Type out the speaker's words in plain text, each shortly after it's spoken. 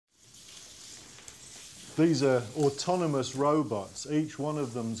These are autonomous robots. Each one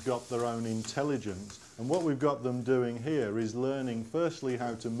of them's got their own intelligence. And what we've got them doing here is learning firstly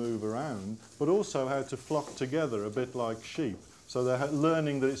how to move around, but also how to flock together, a bit like sheep. So they're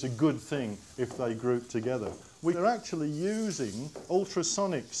learning that it's a good thing if they group together. We're actually using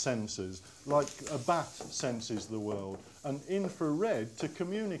ultrasonic sensors, like a bat senses the world, and infrared to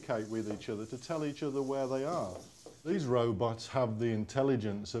communicate with each other, to tell each other where they are. These robots have the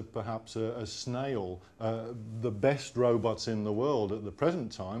intelligence of perhaps a snail. The best robots in the world at the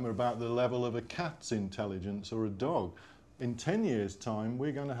present time are about the level of a cat's intelligence or a dog. In 10 years' time,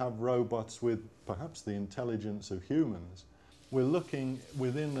 we're going to have robots with perhaps the intelligence of humans. We're looking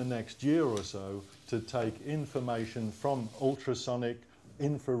within the next year or so to take information from ultrasonic,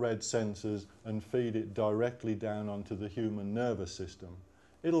 infrared sensors and feed it directly down onto the human nervous system.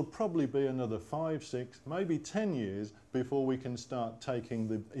 It'll probably be another 5, 6, maybe 10 years before we can start taking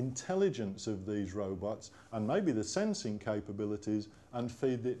the intelligence of these robots and maybe the sensing capabilities and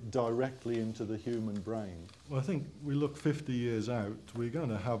feed it directly into the human brain. Well, I think we look 50 years out, we're going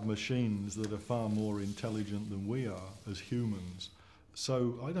to have machines that are far more intelligent than we are as humans.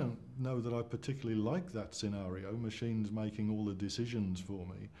 So I don't know that I particularly like that scenario, machines making all the decisions for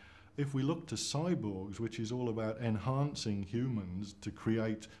me. If we look to cyborgs, which is all about enhancing humans to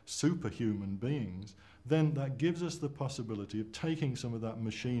create superhuman beings, then that gives us the possibility of taking some of that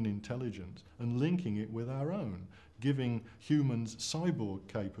machine intelligence and linking it with our own, giving humans cyborg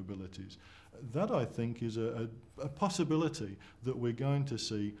capabilities. That, I think, is a possibility that we're going to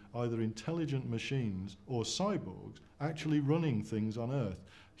see either intelligent machines or cyborgs actually running things on Earth.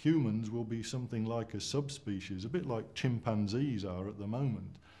 Humans will be something like a subspecies, a bit like chimpanzees are at the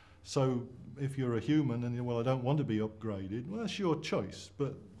moment. So if you're a human and well, I don't want to be upgraded, well, that's your choice,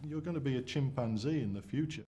 but you're going to be a chimpanzee in the future.